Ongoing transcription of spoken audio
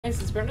Guys,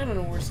 it's Burnout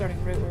and we're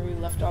starting right where we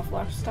left off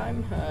last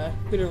time.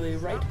 Literally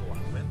right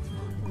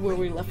where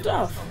we left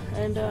off.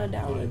 And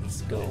now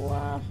let's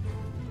go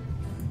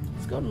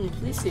to the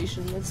police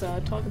station. Let's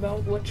talk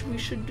about what we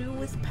should do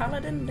with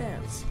Paladin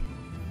Dance.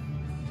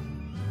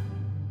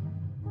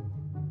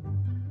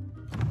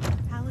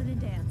 Paladin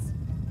Dance.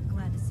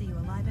 Glad to see you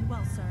alive and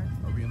well, sir.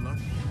 Are we in luck,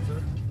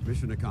 sir?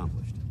 Mission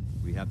accomplished.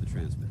 We have the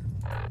transmitter.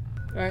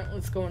 Alright,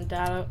 let's go in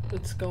data.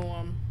 Let's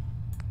go,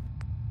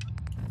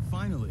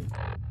 Finally.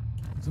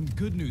 Some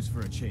good news for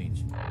a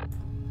change.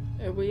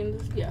 Are we in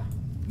this? Yeah.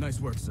 Nice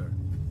work, sir.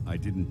 I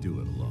didn't do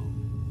it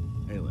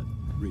alone. Aelin,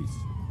 Reese,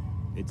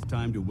 it's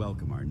time to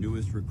welcome our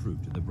newest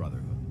recruit to the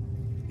Brotherhood.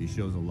 He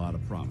shows a lot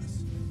of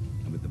promise,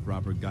 and with the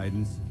proper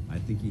guidance, I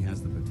think he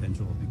has the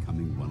potential of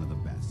becoming one of the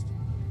best.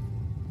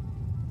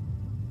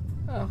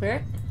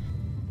 Okay.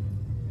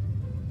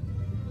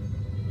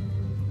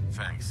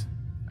 Thanks.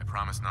 I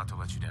promise not to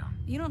let you down.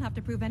 You don't have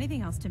to prove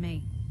anything else to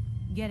me.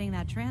 Getting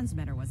that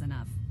transmitter was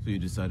enough. So you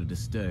decided to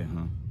stay,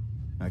 huh?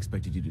 I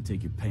expected you to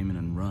take your payment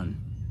and run.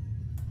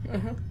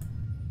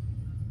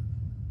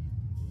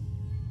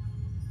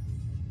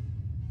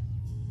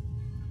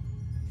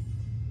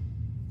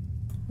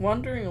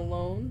 Wandering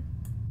alone?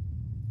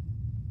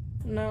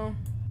 No.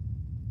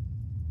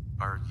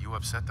 Are you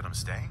upset that I'm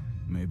staying?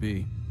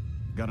 Maybe.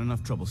 Got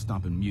enough trouble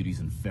stomping muties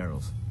and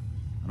ferals.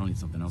 I don't need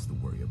something else to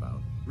worry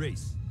about.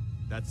 Reese,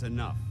 that's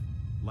enough.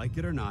 Like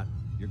it or not,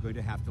 you're going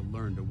to have to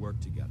learn to work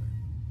together.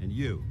 And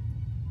you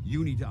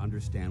need to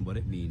understand what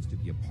it means to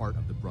be a part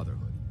of the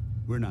Brotherhood.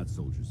 We're not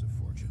soldiers of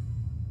fortune.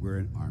 We're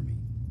an army,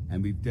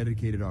 and we've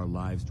dedicated our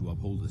lives to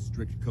uphold a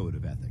strict code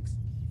of ethics.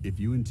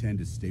 If you intend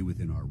to stay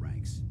within our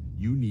ranks,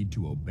 you need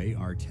to obey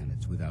our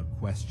tenets without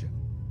question.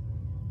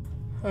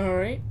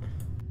 Alright.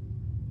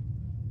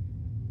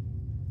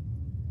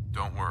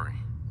 Don't worry.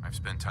 I've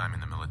spent time in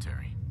the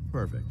military.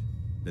 Perfect.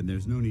 Then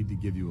there's no need to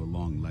give you a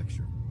long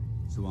lecture,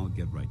 so I'll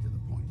get right to the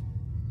point.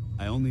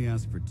 I only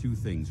ask for two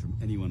things from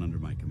anyone under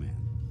my command: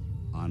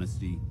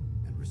 honesty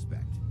and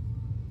respect.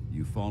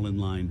 You fall in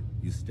line,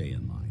 you stay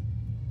in line.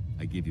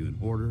 I give you an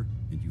order,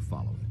 and you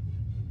follow it.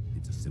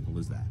 It's as simple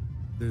as that.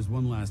 There's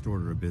one last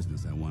order of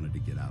business I wanted to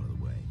get out of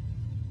the way.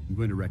 I'm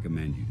going to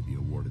recommend you to be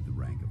awarded the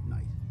rank of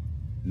Knight.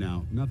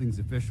 Now, nothing's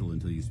official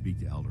until you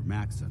speak to Elder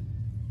Maxon,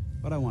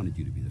 but I wanted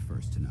you to be the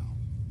first to know.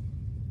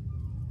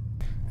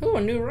 Ooh,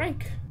 a new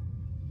rank.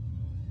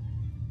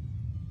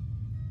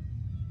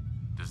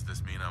 Does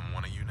this mean I'm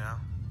one of you now?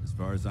 As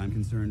far as I'm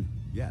concerned,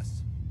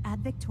 yes.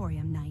 Ad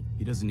Victoriam, Knight.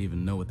 He doesn't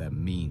even know what that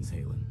means,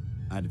 Halen.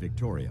 Ad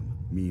Victoriam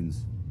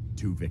means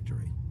to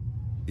victory.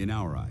 In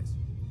our eyes,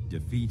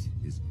 defeat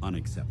is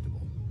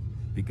unacceptable,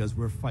 because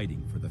we're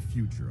fighting for the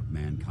future of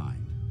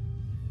mankind.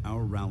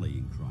 Our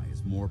rallying cry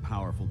is more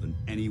powerful than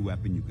any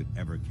weapon you could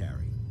ever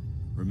carry.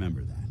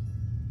 Remember that.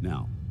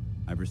 Now,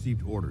 I've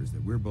received orders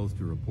that we're both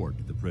to report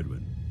to the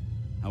Pridwin.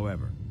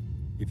 However,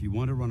 if you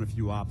want to run a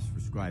few ops for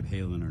Scribe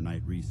Halen or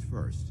Knight Reese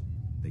first,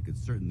 they could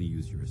certainly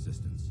use your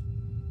assistance.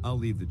 I'll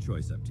leave the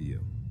choice up to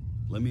you.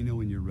 Let me know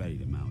when you're ready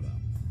to mount up.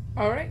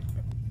 Alright.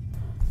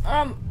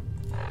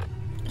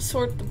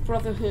 Sort the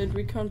Brotherhood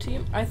recon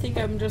team. I think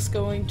I'm just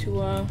going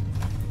to,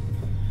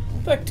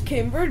 back to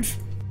Cambridge.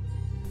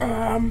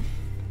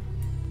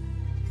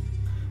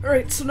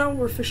 Alright, so now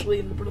we're officially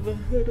in the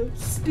Brotherhood of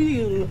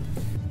Steel.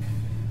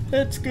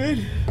 That's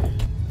good.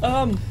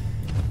 I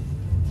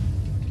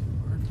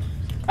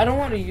don't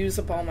want to use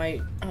up all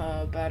my,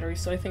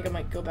 batteries, so I think I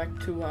might go back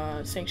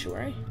to,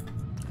 Sanctuary.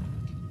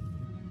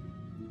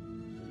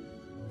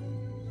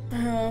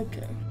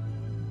 Okay.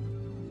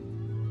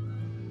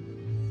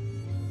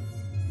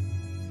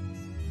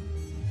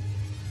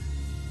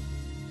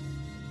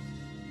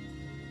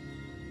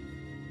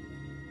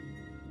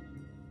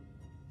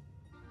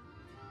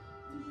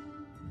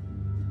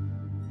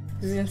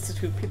 These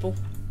Institute people.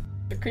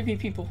 They're creepy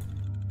people.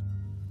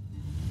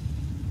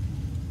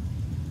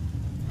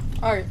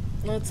 Alright,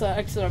 let's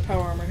exit our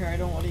power armor here. I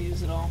don't want to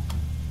use it all.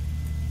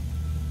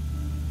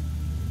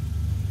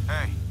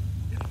 Hey.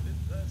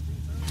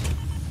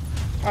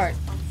 Alright.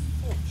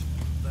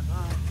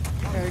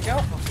 There we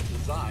go.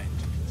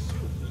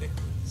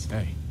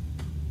 Hey.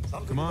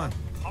 Come on.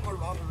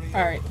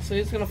 Alright, so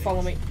he's gonna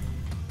follow me.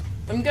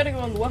 I'm gonna go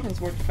on the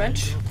weapons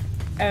workbench,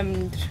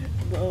 and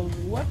the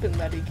weapon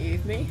that he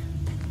gave me,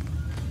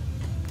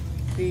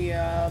 the,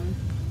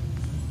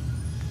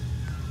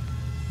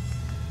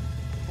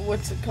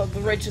 what's it called? The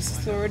Righteous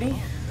Authority.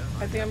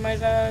 I think I might,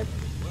 do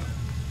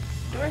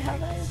I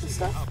have any of the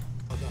stuff?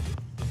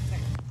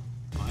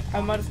 I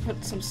might have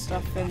put some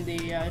stuff in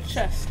the,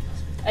 chest.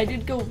 I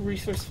did go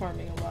resource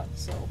farming a lot,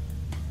 so,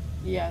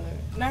 yeah, there,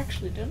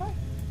 actually, didn't I?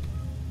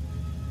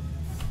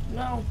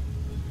 No.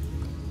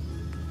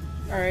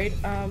 Alright,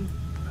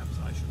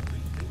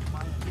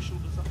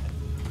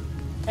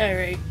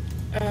 alright,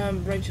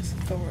 Righteous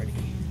Authority.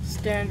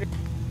 Standard.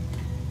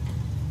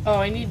 Oh,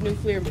 I need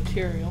nuclear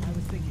material.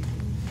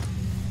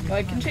 Well,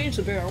 I can change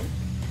the barrel.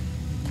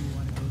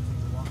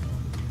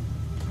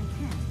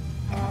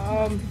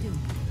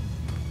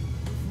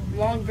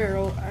 Long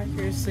barrel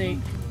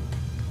accuracy.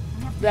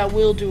 That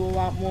will do a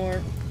lot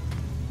more.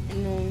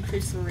 And will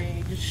increase the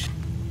range.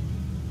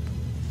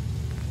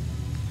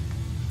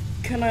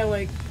 Can I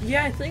like...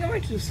 Yeah, I think I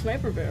might do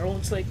sniper barrel.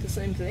 It's like the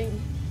same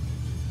thing.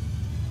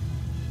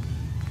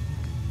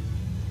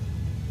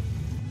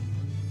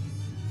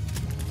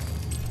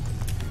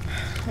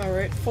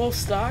 Alright, full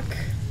stock.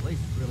 Place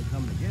is really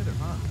coming together,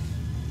 huh?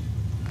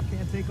 I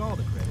can't take all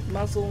the credit.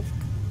 Muzzle.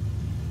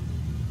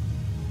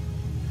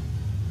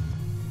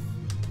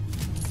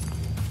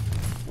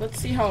 Let's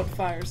see how it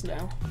fires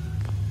now.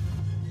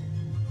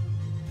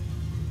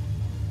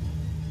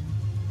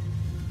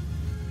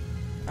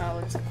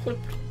 Let's equip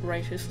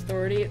Righteous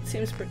Authority. It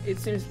seems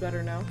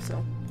better now,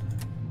 so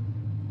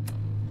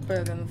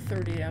better than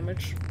 30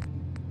 damage.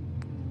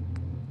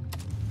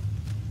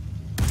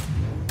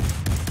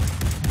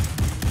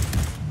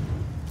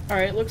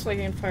 Alright, looks like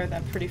I can fire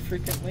that pretty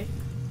frequently.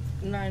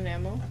 9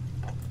 ammo.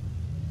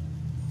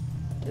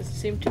 Doesn't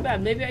seem too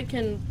bad. Maybe I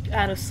can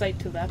add a sight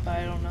to that, but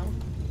I don't know.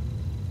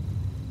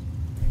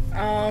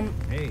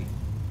 Hey.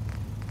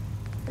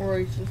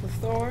 Righteous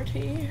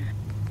Authority.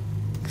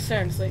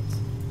 External sights.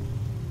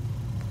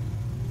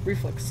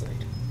 Reflex sight.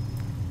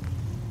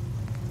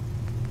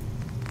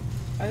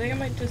 I think I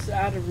might just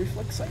add a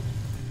reflex sight.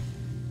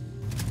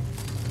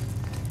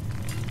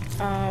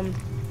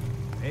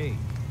 Hey.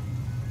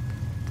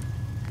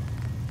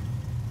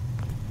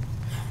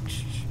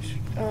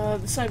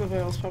 The sniper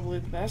barrel is probably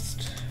the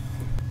best.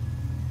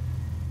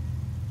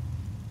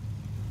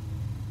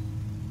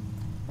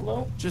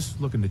 Hello? Just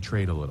looking to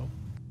trade a little.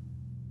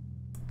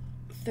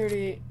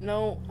 38.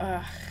 No,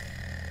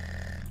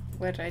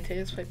 why did I take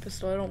this pipe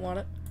pistol? I don't want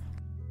it.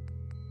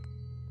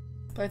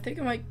 But I think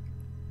I might.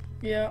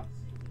 Yeah.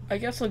 I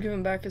guess I'll give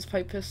him back his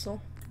pipe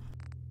pistol.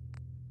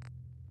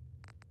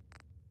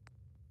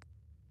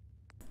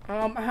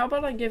 How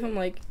about I give him,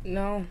 like.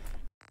 No.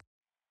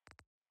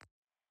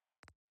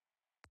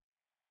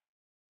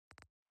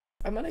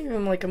 I'm gonna give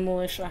him, like, a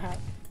militia hat.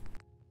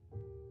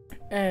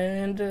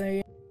 And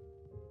a.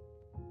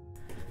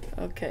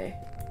 Okay.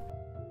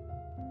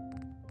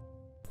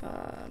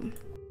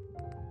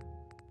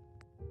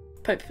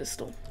 Pipe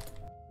pistol.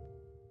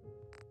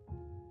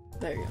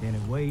 There you go. Can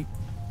it wait?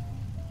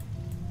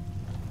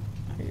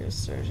 Here you go,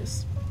 sir.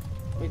 Just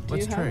wait. Do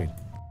Let's you have trade.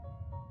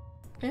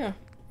 it? Yeah,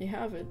 you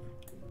have it.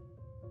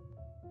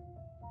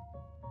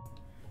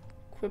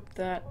 Equip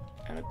that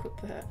and equip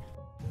that.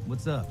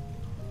 What's up?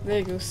 There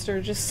you go,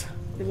 Sturgis.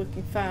 You're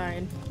looking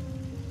fine.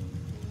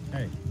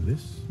 Hey.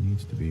 This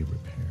needs to be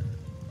repaired.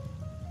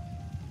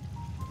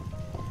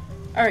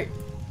 Alright.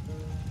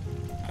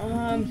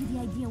 Gave you the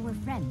idea we're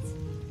friends.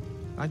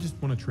 I just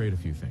want to trade a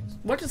few things.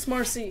 What does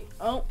Marcy?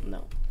 Oh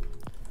no.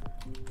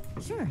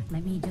 Sure,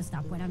 let me just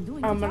stop what I'm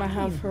doing. I'm to gonna talk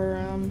to have you. her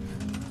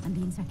I'm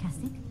being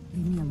sarcastic.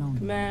 Leave me alone.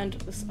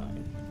 command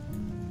assign.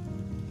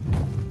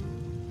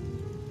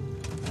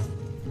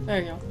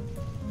 There you go.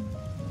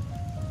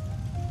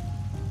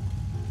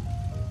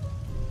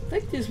 I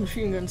think these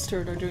machine guns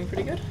turret are doing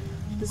pretty good.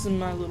 This is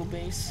my little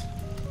base.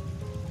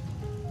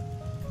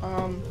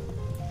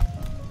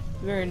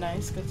 Very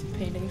nice. Got some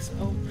paintings.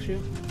 Oh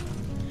shoot.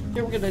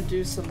 Here we're gonna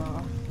do some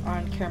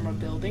on-camera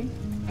building.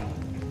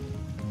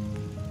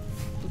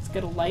 Let's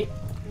get a light.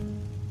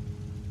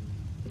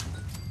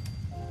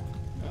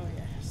 Oh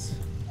yes.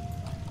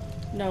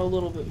 Now a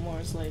little bit more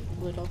is like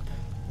lit up.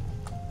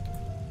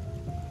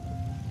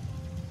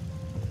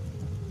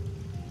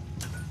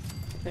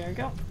 There we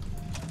go.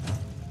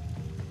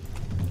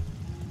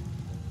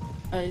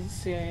 I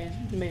see I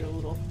made a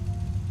little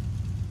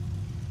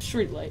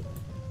street light.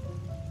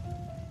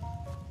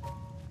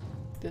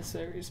 This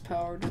area is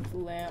powered with a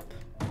lamp.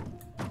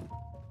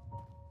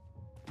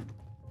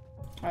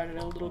 Added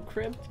a little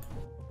crib.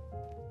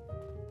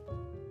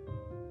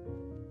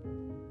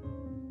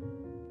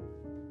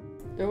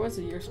 There was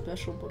a year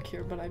special book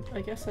here, but I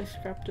guess I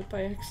scrapped it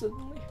by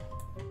accidentally.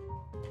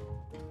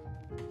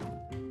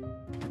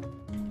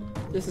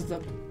 This is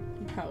the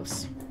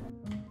house.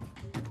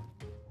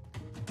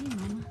 Hey,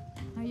 Mama.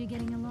 How are you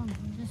getting along?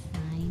 Just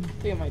fine. I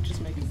think I might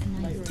just make It's a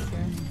light nice. right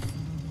here.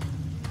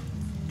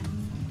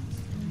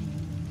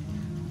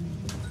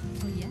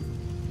 Oh, yeah?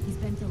 You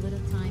spent a little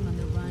time on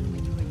the run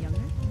when you were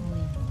younger? Oh,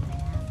 yeah.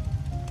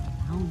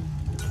 Found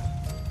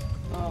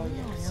Oh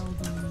yes.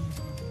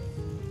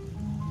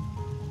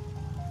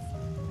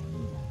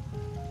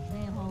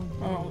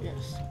 Oh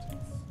yes.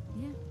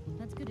 Yeah,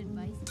 that's good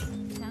advice.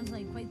 Sounds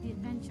like quite the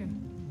adventure.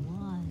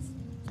 Was.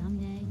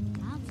 Someday,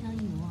 I'll tell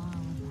you all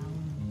about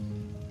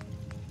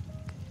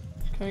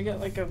it. Can we get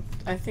like a?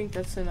 I think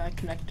that's in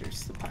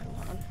connectors. The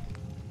pylon.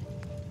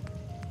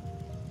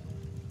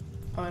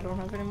 Oh, I don't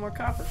have any more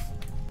copper.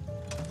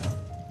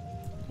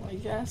 Well, I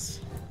guess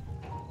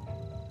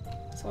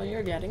that's all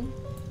you're getting.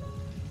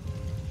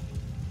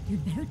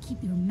 You'd better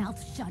keep your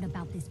mouth shut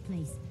about this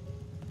place.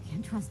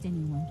 Can't trust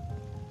anyone.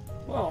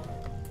 Well,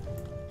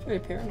 very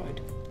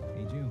paranoid.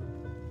 Hey, June.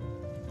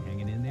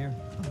 Hanging in there?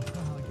 Oh,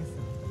 well, I guess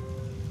so.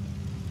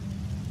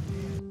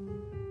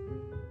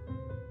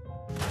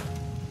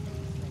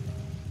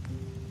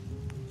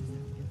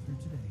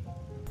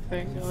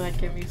 There you go. That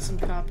gave me some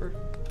copper.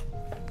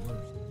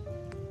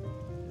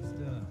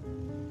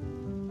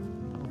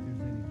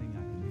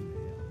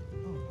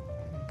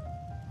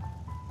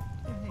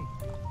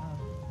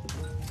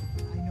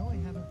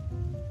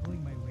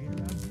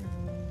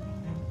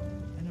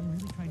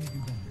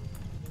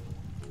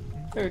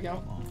 There we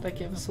go. That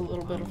gives us a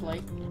little bit of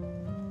light.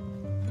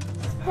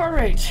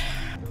 Alright.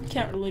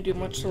 Can't really do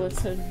much, so let's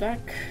head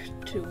back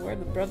to where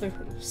the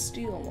Brotherhood of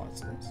Steel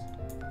wants us.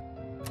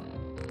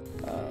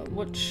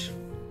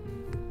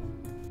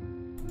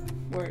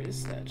 Where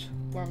is that?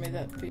 Where may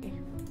that be?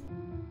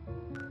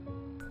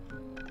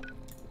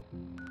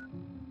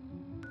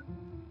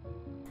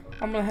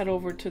 I'm gonna head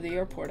over to the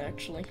airport,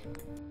 actually.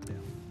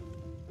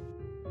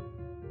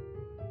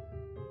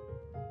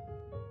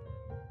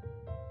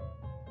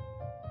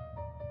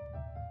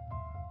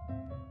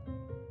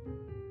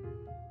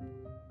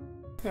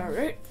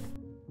 Alright.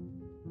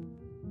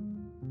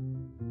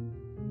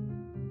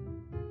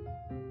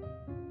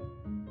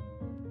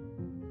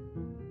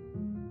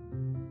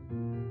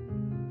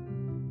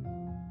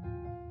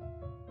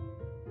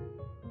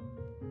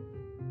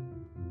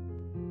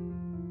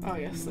 Oh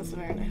yes, that's a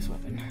very nice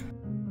weapon.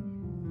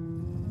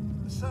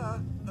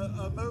 Sir,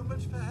 a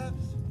moment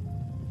perhaps?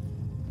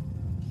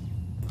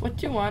 What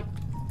do you want?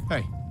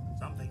 Hey,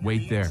 Something you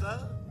wait need, there.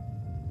 Sir?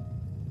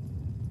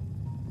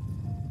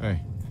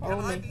 Hey, Follow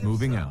Can I me. be of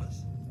moving out.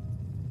 service?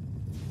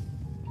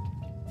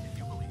 If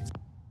you believe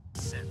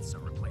synths are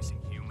replacing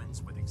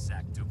humans with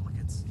exact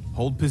duplicates.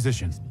 Hold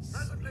position.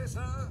 Presently,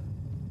 sir.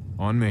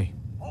 On me.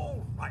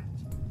 All right.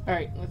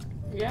 Alright, let's.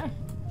 Yeah.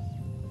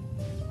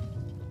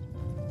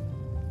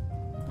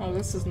 Oh,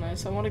 this is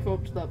nice. I want to go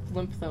up to that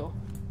blimp, though.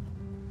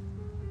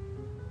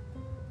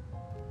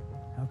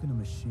 How can a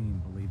machine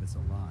believe it's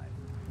alive?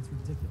 It's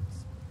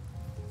ridiculous.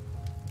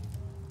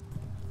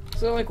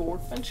 Is there like a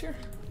workbench here?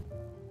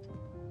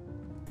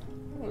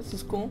 Oh, this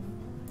is cool.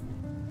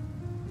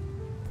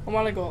 I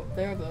want to go up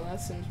there, though. That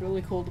seems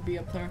really cool to be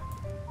up there.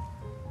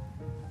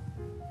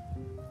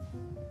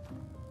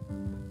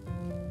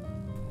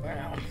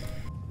 Wow.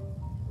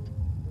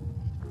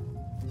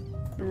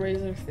 The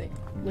laser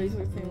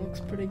thing looks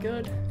pretty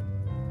good.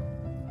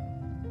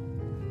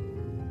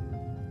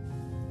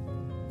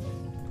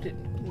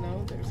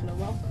 No, there's no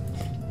well.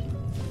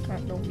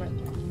 No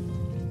metal.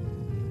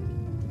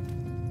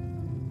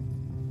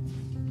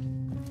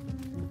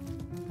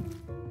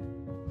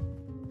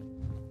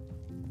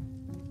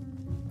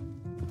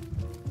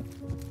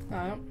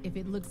 If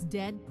it looks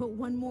dead, put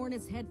one more in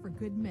its head for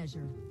good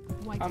measure.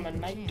 Why I'm take a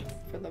knight chance?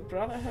 for the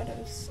Brotherhood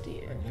of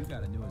Steel. You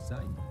got a new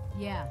assignment.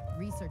 Yeah,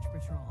 research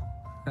patrol.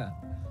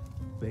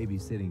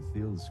 Babysitting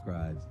field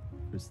scribes.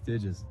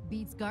 Prestigious.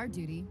 Beats guard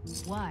duty.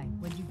 Why?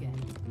 What'd you get?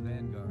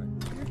 Vanguard.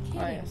 You're kidding.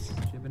 Oh, yes.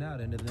 Shipping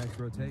out into the next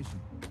rotation.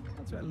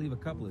 I'll try to leave a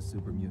couple of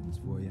super mutants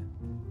for you.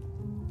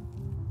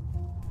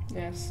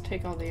 Yes,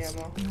 take all the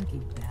ammo.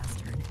 Lucky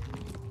bastard.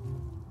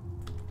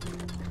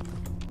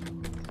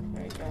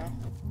 There you go.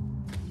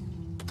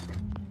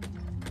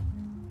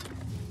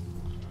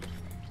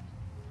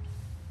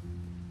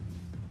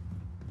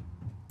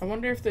 I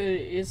wonder if there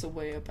is a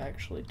way up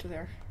actually to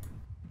there.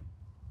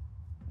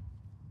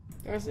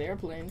 There's the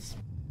airplanes.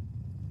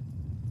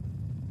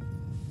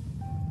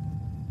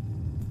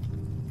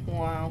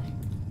 Wow.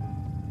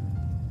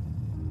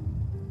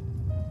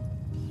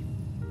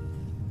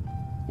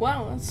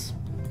 Wow, this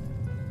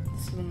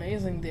is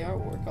amazing, the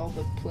artwork, all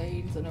the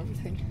planes and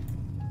everything.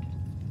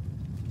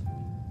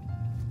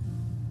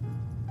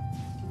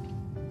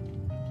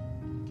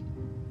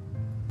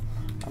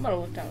 I'm gonna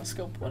look down the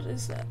scope. What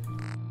is that?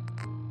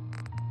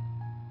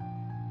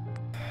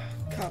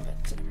 Combat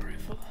sniper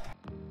rifle.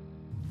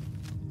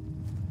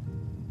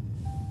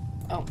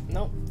 Oh,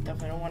 nope,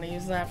 definitely don't want to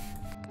use that.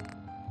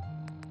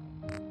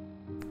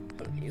 I'm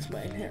gonna use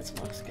my enhanced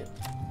musket.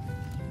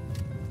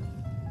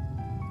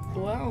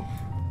 Wow.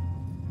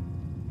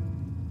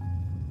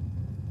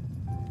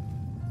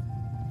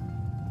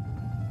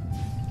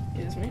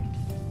 Excuse me.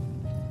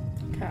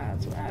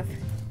 God's wrath.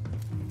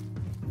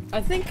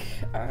 I think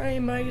I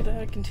might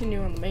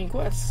continue on the main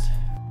quest.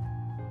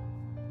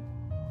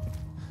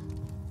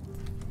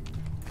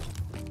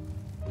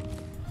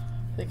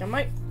 I think I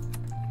might.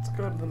 Let's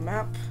go to the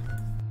map.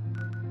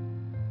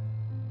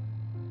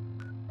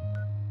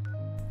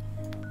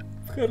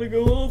 Gotta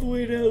go all the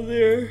way down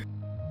there.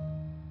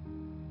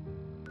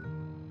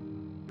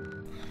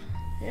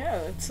 Yeah,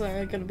 it's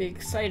gonna be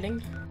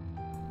exciting.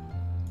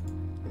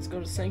 Let's go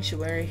to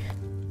Sanctuary.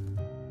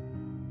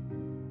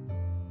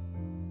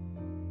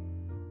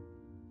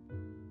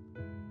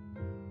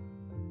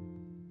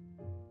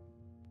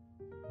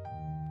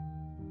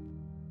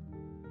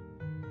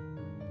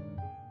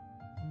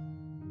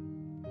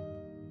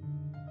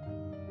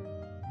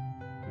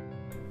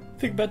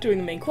 Thing about doing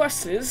the main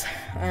quest is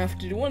I have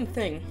to do one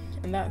thing,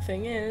 and that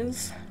thing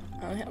is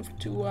I have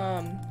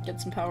to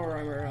get some power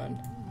armor on.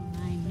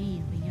 Remind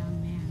me of a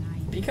young man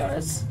I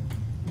Because,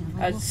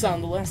 Never as looked saw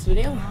in the at last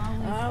video,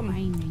 Always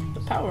finding it.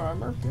 the power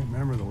armor Can't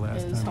remember the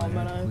last is time how I'm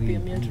I had gonna clean be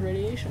immune to food.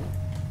 radiation.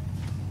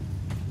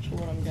 So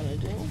what I'm gonna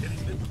do, Getting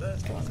a bit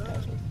thirsty, come on, sir.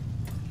 pass me.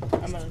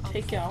 I'm gonna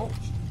take out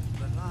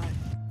But I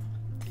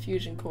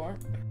fusion core.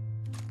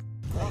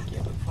 Thank you.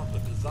 the proper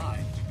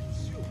design to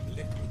consume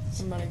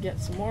liquids. I'm gonna get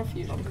some more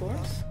fusion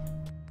cores.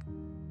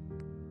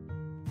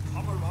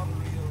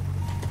 Camaraderie over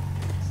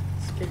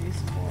Let's give you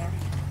some more.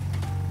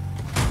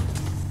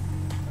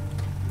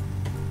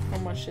 How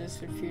much is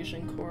your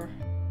fusion core?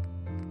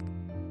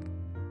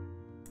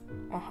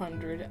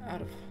 100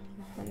 out of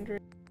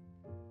 100.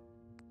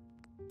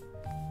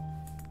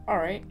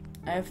 Alright,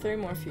 I have 3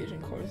 more fusion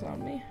cores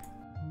on me.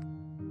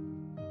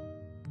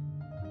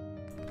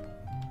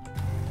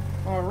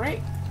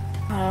 Alright.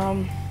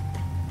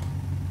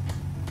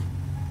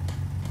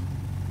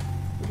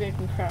 Maybe I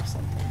can craft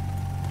something.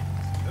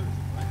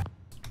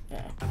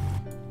 Yeah.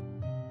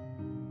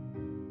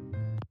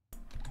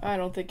 I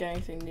don't think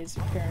anything needs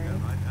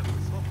repairing.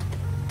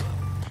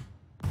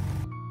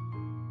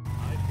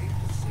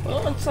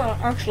 Well, let's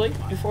actually,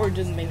 before we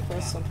do the main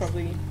quest, I'll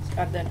probably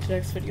add that to the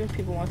next video if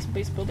people want some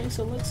base building,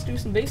 so let's do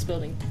some base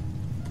building.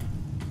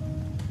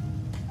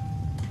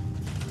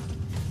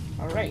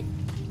 Alright.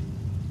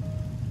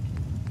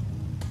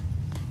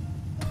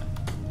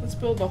 Let's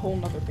build a whole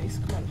nother base.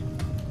 Come on.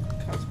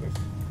 Cosworth.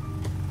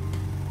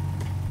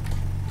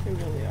 We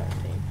really are a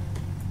team.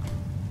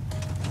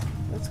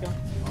 Let's go.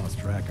 Lost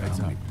track. Heads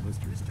up.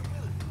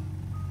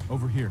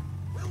 Over here.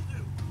 Will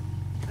do.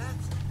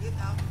 That's a bit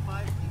out of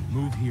my reach.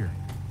 Move here.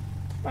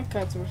 Come on,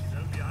 Codsworth.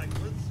 Only I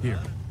could, sir. Here.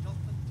 Just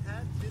a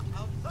tad bit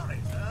out. Sorry,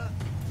 sir.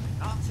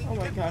 Can't seem Oh to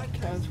my get god,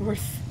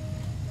 Codsworth.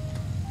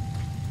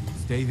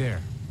 Stay there.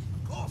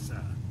 Of course,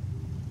 sir.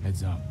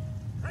 Heads up.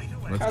 Right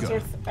away. Let's go.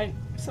 Codsworth,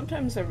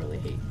 sometimes I really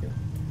hate you.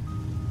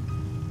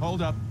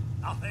 Hold up.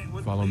 Nothing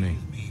would Follow me.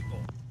 please me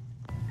more.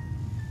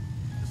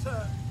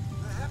 Sir,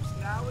 perhaps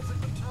now is a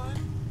good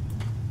time?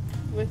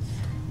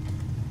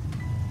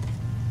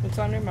 What's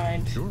on your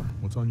mind? Sure.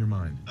 What's on your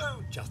mind?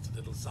 Oh, just a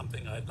little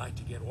something I'd like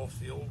to get off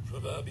the old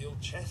proverbial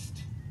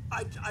chest.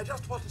 I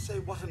just want to say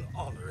what an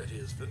honor it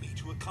is for me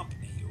to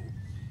accompany you.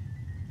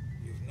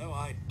 You've no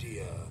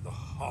idea the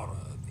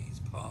horror these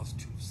past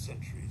 2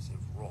 centuries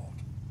have wrought.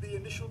 The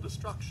initial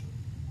destruction.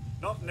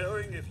 Not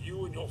knowing if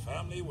you and your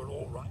family were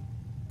all right.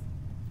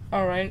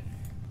 Alright.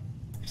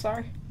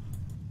 Sorry.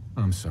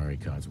 I'm sorry,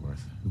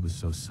 Codsworth. It was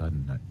so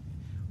sudden.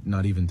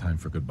 Not even time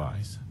for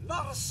goodbyes.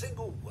 Not a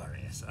single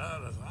worry,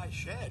 sir, as I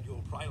shared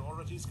your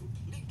priorities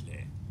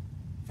completely.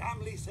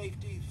 Family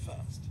safety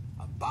first,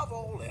 above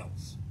all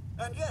else.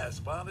 And yes,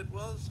 while it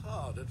was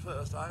hard at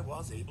first, I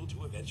was able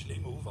to eventually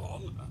move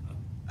on.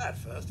 At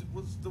first it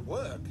was the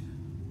work,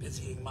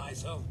 busying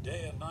myself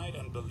day and night,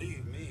 and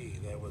believe me,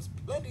 there was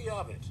plenty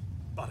of it.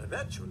 But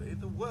eventually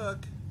the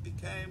work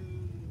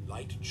became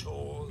light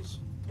chores.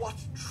 What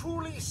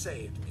truly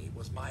saved me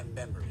was my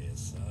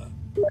memories, sir.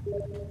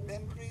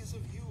 Memories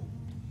of you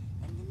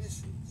and the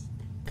missus.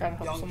 Gotta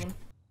help someone.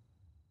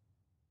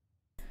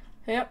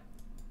 Yep.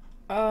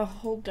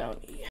 Hold down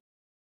E.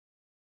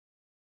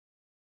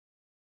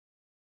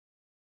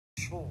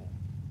 Sure.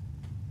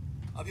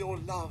 Of your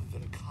love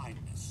and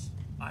kindness.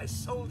 I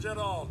soldiered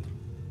on,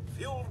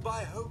 fueled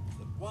by hope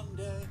that one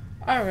day...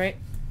 Alright.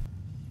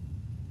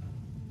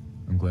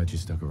 I'm glad you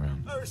stuck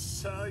around. Oh,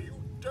 sir, you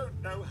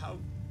don't know how...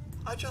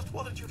 I just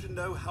wanted you to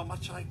know how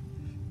much I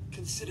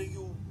consider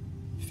you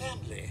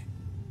family.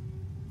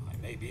 I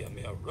may be a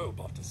mere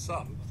robot to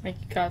some.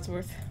 Thank you,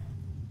 Codsworth.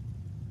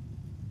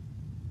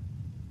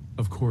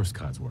 Of course,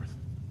 Codsworth.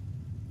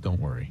 Don't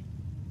worry.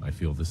 I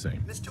feel the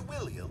same. Mr.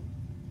 William,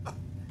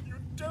 you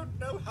don't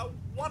know how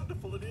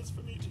wonderful it is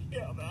for me to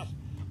hear that.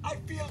 I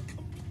feel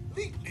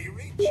completely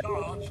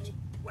recharged.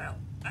 Well,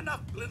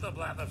 enough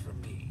blither-blather from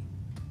me.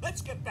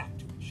 Let's get back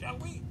to it, shall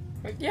we?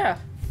 Yeah.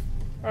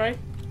 Alright.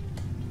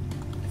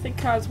 I think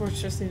Codsworth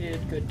just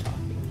needed good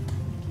talking.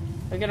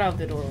 I'll get out of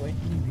the doorway.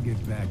 I need to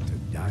get back to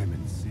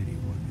Diamond City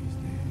one of these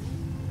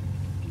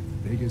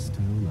days. Biggest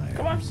town I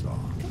Come ever on. saw.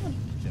 Come on.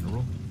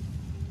 General?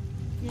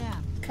 Yeah.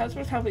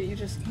 Codsworth, how about you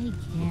just Take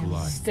care.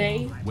 Lie.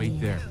 stay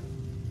Wait there.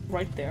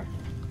 right there?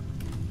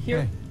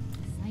 Here. Hey.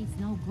 Sight's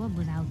no good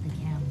without the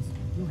chems.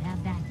 You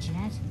have that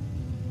jet?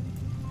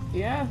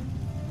 Yeah.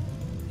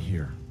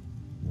 Here.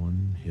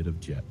 One hit of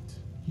jet.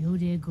 You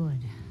did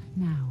good.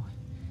 Now,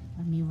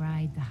 let me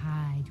ride the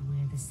high to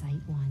where the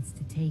sight wants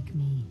to take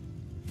me.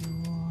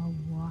 You're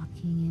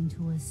walking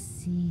into a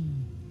sea,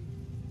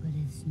 but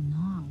it's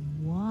not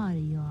water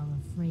you're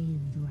afraid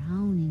of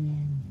drowning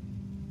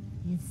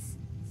in. It's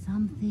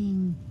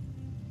something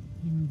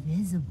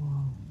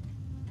invisible,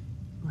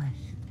 but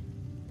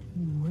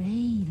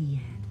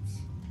radiant.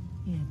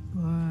 It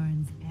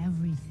burns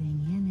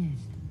everything in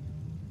it,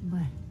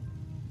 but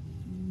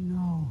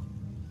no,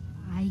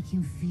 I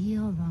can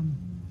feel them.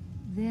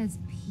 There's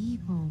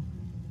people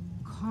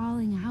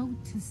calling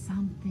out to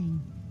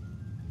something,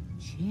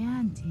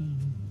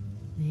 chanting.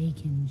 They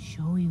can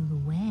show you the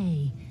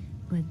way,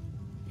 but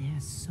they're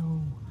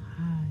so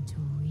hard to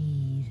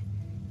read.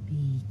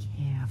 Be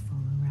careful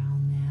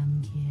around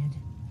them, kid.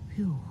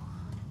 Phew.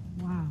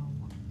 Wow.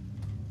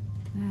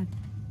 That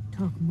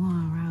took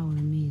more out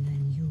of me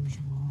than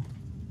usual.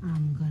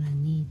 I'm gonna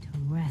need to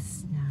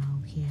rest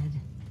now,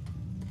 kid.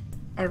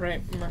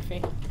 Alright,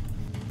 Murphy.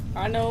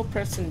 I know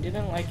Preston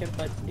didn't like it,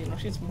 but, you know,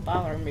 she's been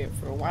bothering me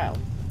for a while.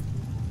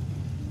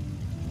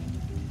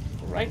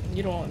 Right?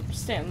 You don't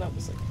understand. That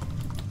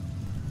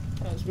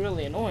was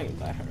really annoying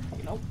about her,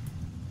 you know?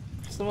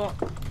 So,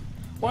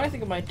 what I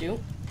think I might do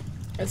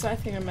is I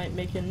think I might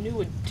make a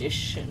new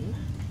addition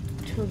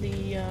to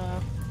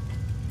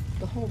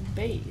the whole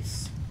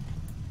base.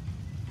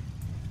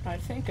 I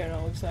think I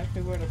know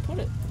exactly where to put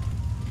it.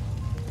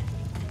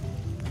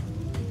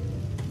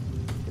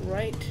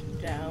 Right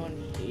down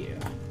here.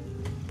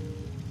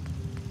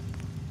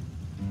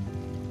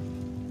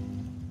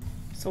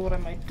 So what I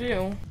might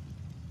do,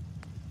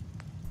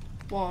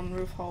 wall and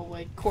roof,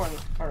 hallway, corner.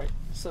 Alright,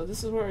 so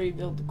this is where we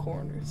build the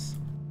corners.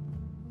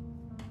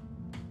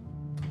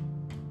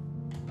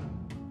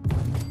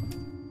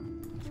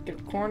 Get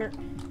a corner.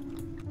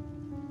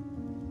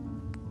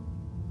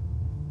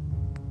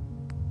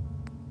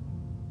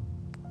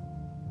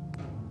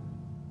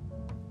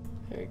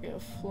 There we go,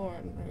 floor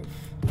and roof.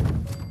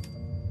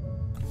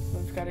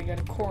 We've got to get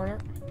a corner.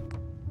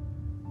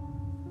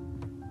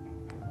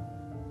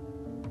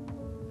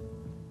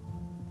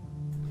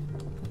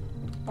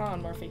 Come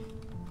on, Murphy.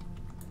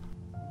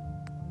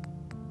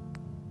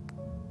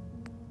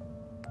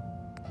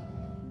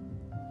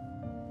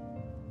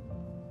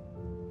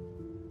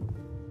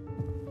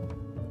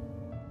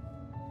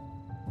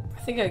 I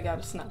think I got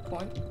a snap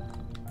point.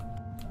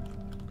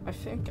 I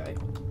think I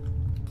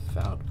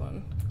found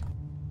one.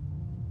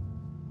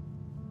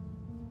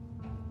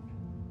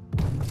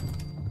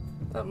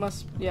 That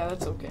must, yeah,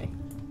 that's okay.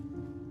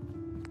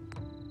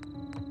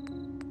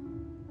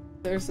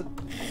 There's a...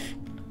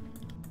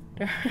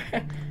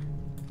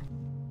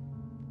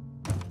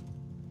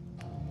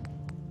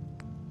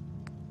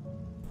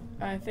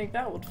 I think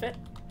that would fit.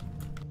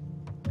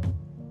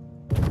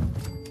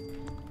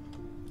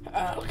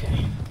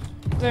 Okay.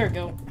 There we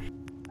go.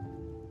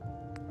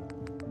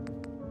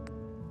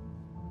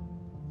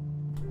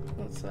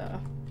 Let's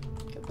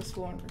get this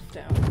floor and roof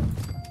down.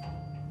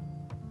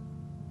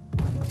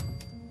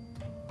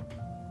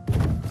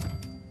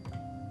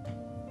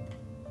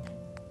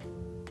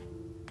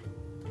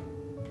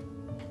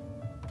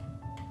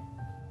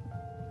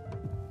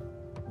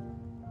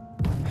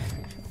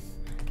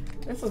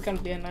 This is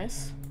gonna be a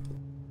nice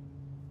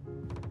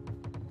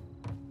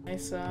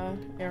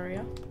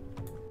area.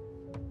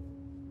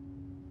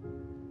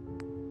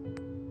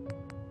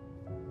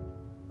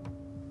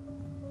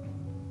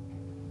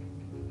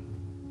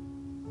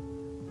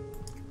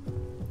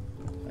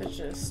 Let's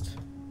just...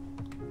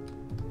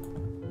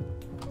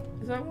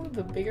 Is that one of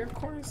the bigger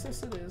corners?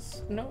 Yes, it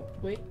is. No,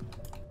 wait.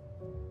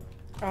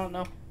 I don't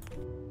know.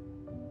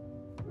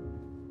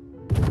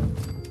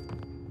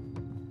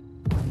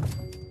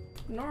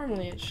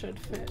 Normally it should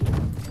fit.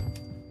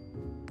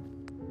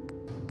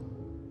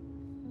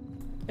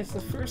 It's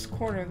the first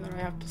corner that I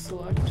have to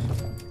select.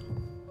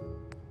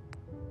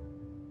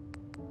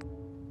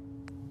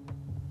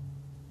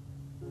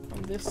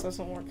 And this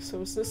doesn't work,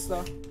 so is this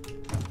the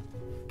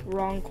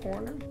wrong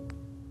corner?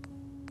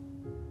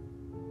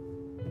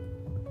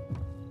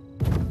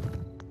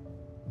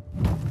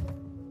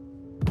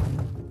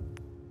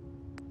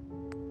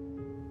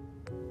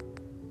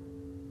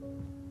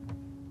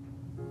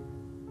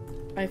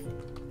 I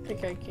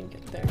think I can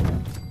get there.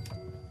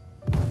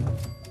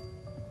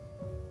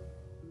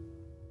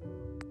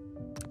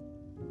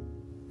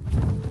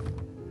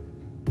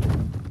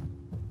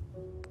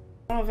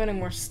 I don't have any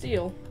more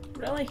steel.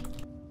 Really?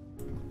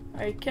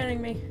 Are you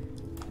kidding me?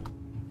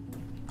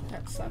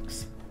 That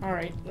sucks.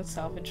 Alright, let's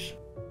salvage.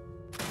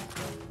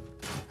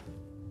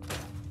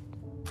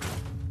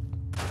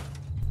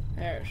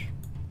 There's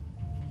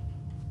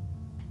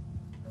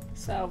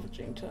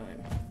salvaging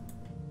time.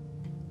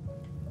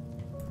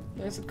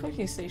 There's a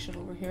cooking station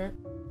over here.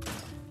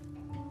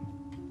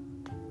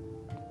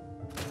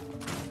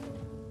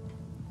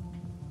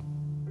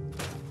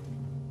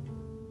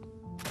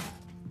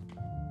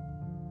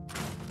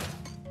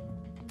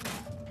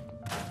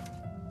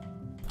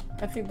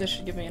 I think this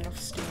should give me enough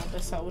steel by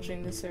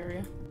salvaging this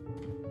area.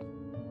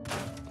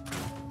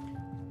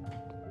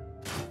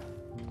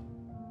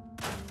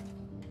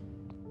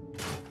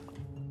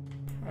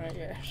 Alright,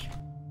 yes.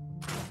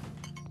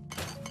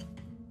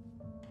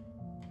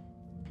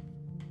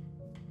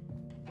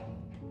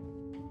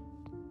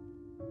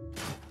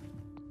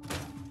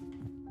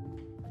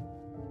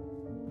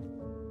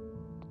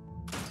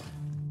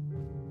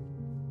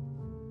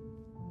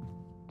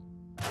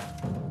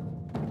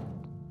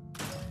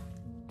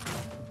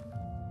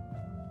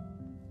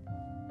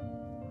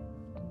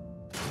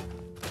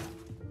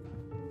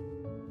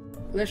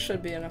 This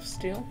should be enough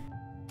steel.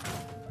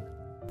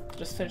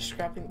 Just finish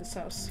scrapping this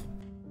house.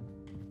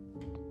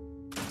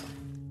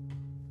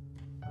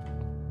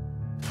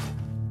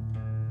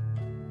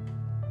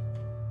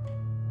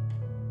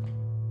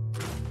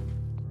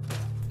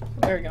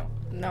 There we go.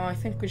 Now I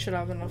think we should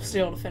have enough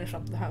steel to finish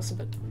up the house a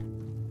bit.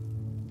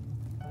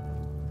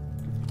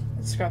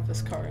 Let's scrap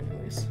this car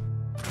anyways.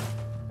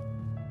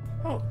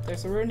 Oh,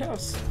 there's a ruined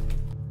house.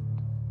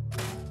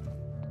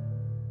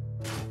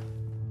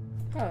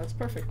 Oh, that's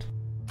perfect.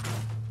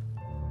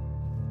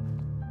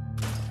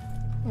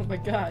 Oh my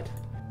god.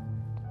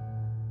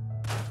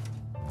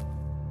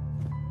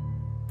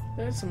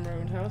 There's some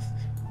ruined house.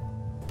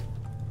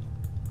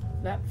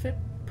 That fit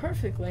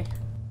perfectly.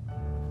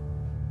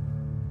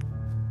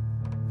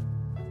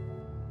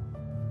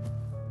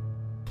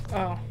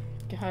 Oh,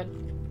 god.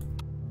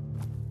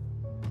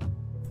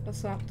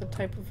 That's not the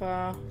type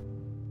of,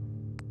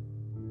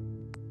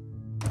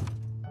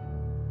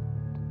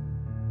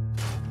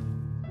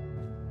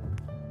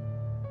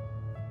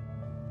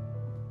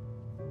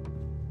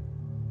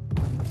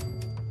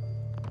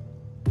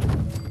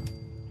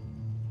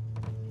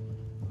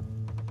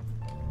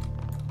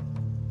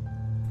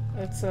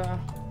 it's,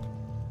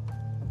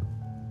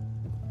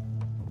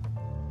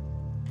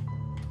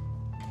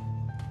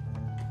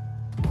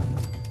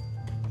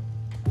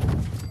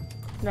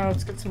 now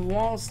let's get some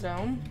walls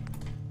down.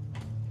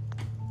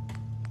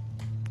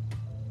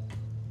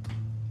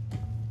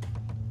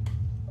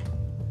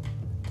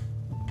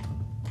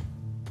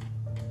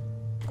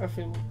 If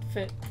it would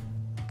fit.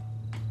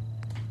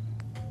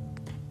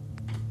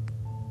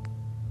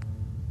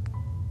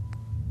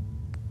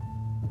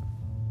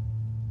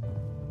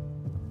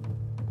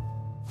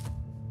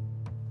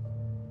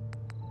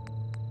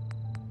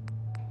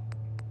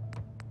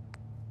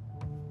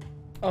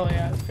 Oh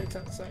yeah, it fits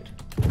outside.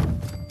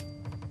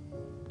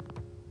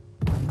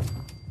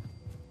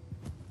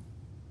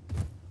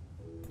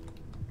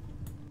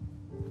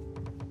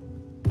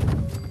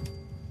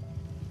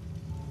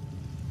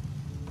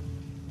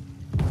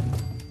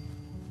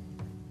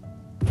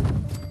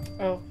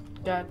 Oh,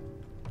 God.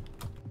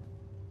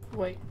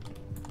 Wait.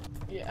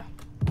 Yeah.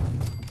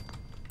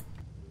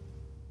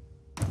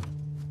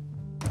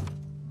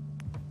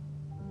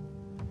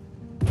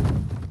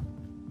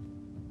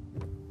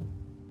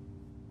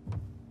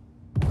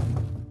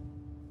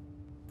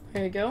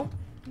 There you go.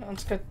 Now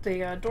let's get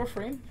the door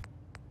frame.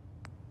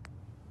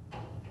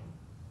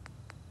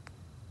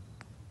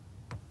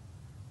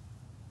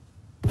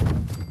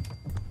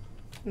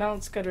 Now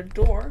let's get a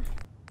door.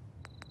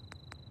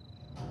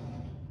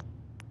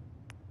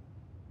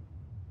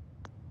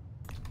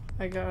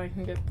 I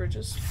can get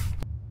bridges.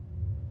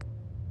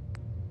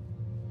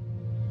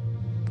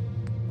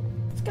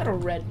 It's got a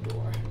red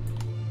door.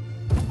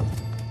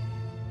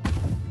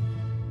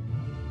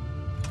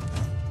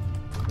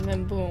 And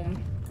then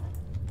boom.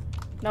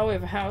 Now we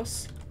have a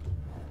house.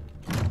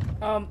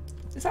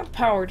 It's not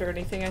powered or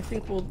anything. I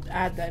think we'll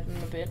add that in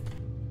a bit.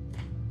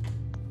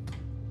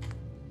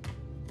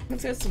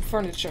 Let's get some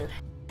furniture.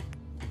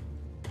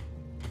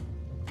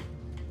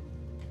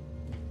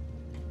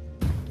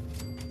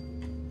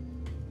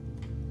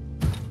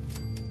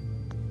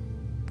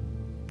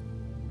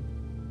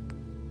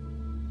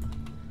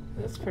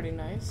 That's pretty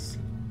nice.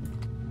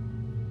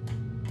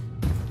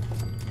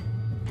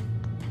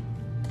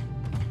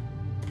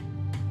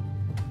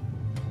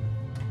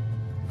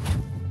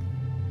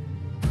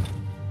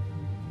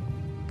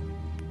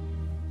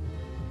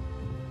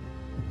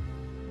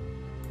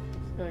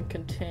 A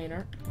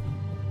container.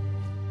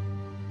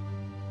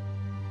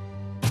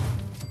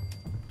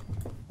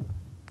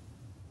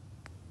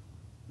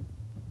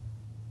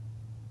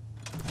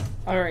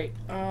 Alright,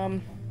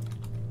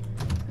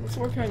 let's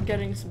work on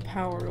getting some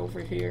power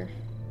over here.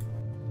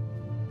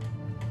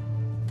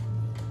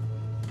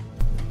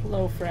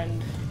 Hello,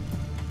 friend.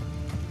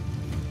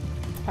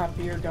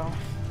 Happy you're gone.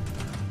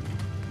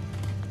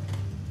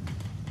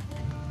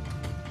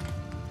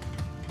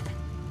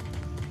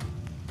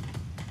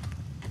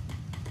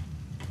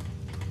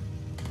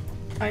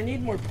 I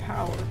need more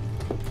power.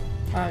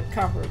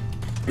 Copper.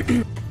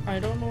 I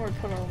don't know where to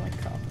put all my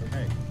copper.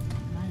 Hey.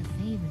 Not a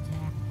favor,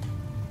 Jack.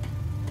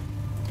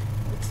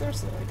 Like,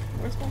 seriously, like,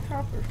 where's my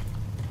copper?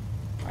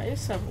 I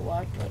used to have a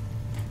lot, but...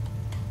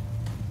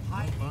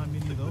 I'm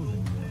into those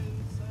anymore.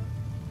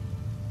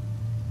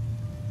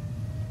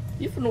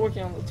 You've been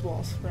working on those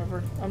walls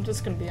forever. I'm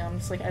just gonna be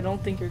honest, like, I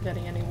don't think you're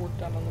getting any work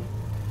done on them.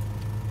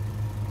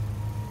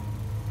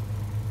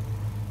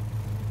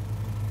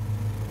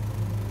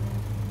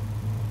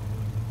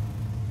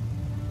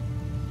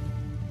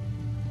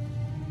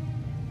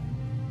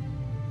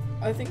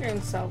 I think I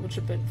can salvage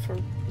a bit for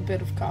a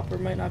bit of copper.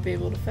 Might not be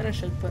able to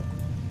finish it, but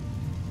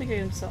I think I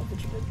can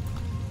salvage a bit.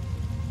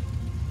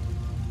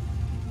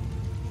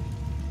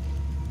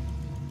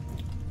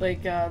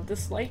 Like,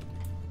 this light.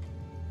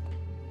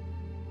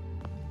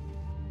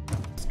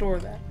 Store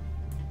that.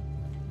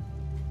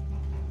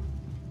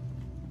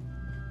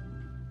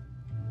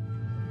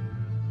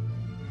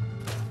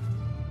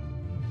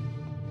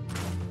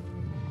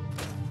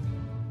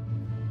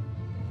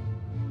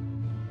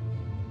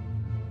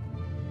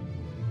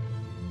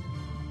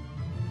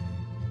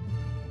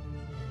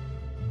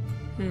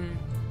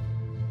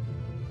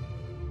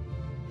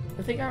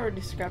 I think I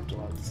already scrapped a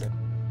lot of this.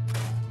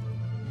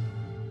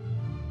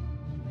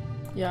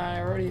 Yeah, I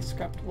already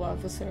scrapped a lot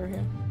of this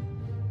area.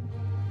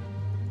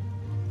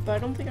 But I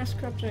don't think I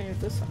scrapped any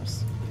of this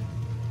house.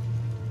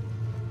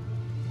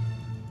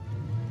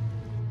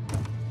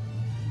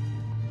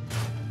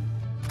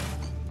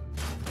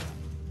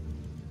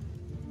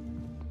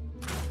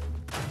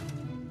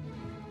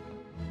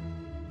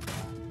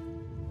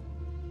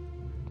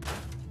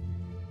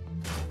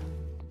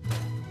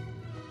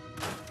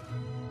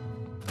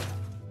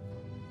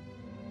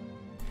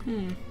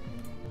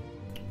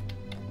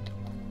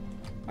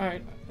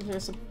 Alright,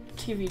 there's a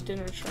TV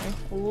dinner tray.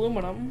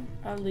 Aluminum.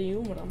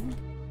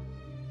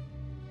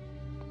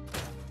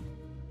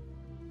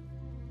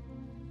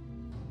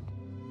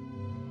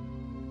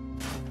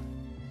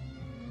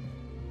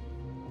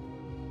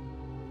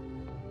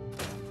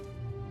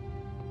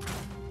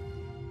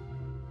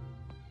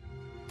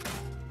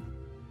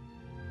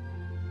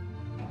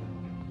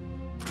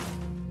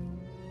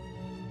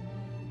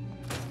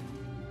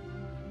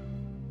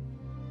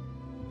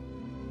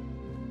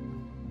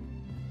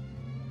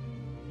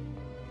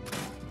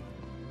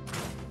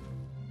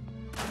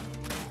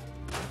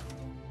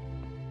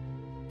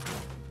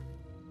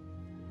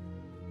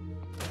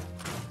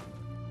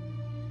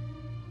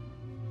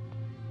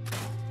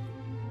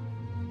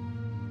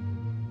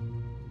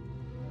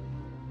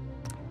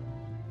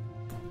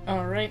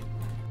 Alright.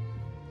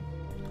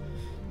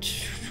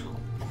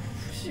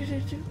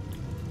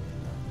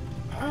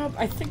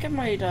 I think I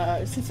might,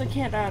 since I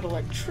can't add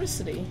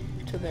electricity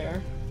to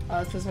there,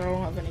 since I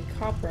don't have any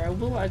copper, I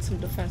will add some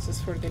defenses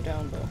further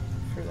down, though,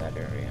 for that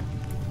area.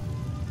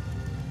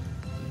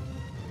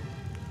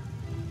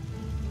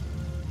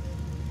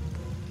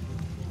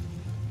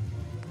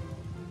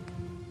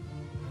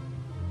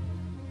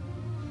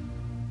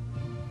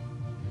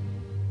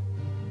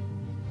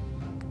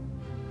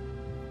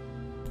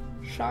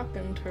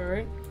 Shotgun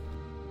turret.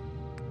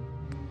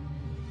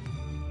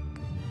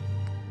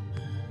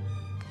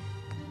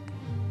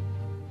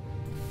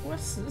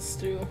 What's this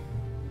do?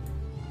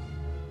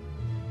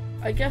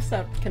 I guess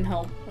that can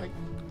help, like,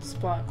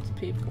 spot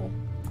people.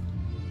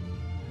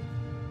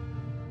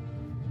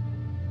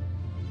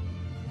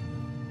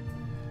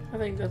 I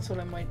think that's what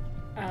I might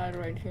add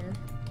right here.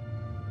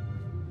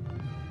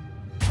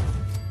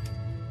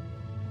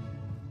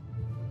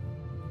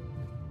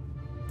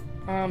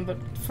 But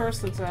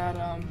first let's add,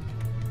 I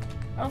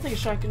don't think a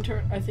shotgun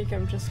turret, I think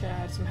I'm just gonna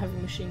add some heavy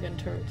machine gun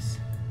turrets.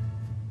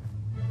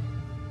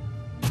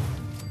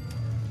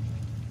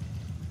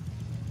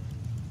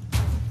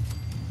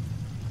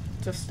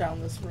 Just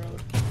down this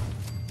road.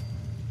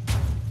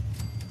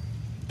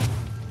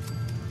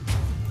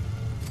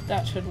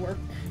 That should work.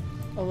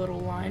 A little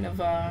line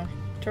of,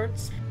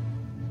 turrets.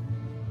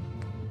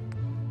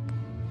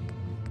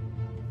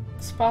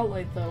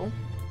 Spotlight, though.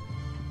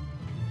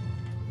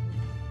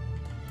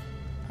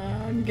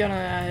 I'm gonna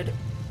add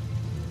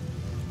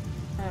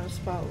a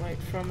spotlight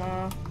from,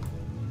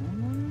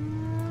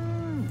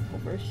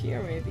 over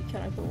here, maybe.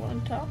 Can I put one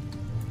on top?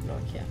 No,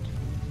 I can't.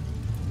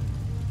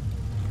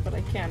 But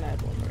I can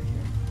add one right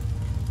here.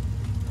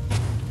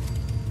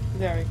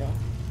 There we go.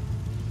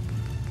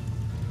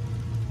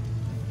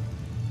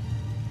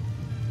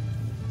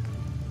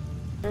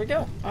 There we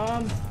go.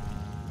 I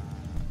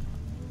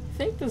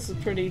think this is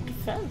pretty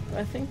defense.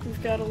 I think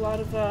we've got a lot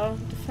of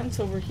defense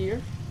over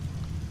here.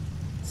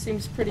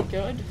 Seems pretty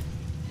good.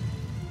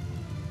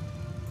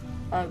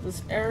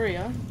 This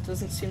area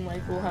doesn't seem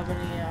like we'll have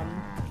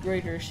any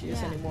greater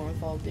issues anymore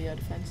with all the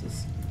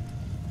defenses.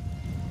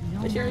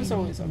 But here's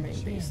always our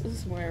main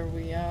bases, where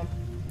we,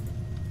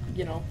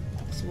 you know,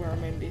 this is where our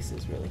main base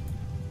is, really.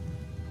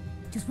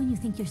 Just when you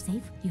think you're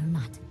safe, you're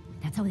not.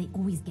 That's how they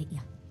always get you.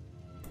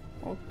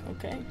 Oh,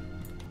 okay.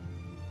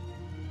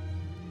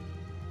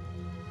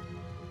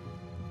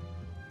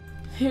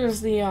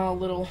 Here's the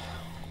little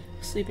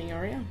sleeping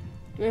area.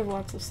 We have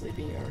lots of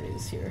sleeping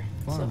areas here.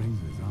 Farming's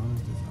as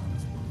honest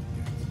work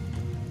gets.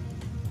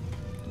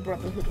 The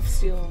Brotherhood of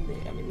Steel,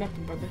 I mean, not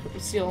the Brotherhood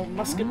of Steel,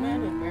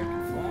 Musketmen,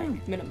 American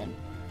Flag, Minutemen.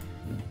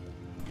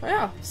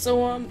 Yeah,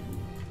 so,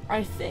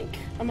 I think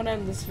I'm gonna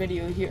end this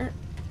video here.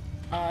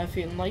 If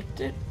you liked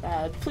it,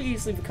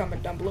 please leave a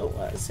comment down below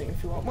saying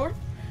if you want more.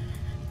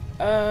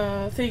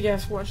 Thank you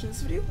guys for watching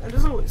this video, and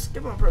as always,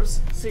 keep on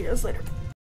pros. See you guys later.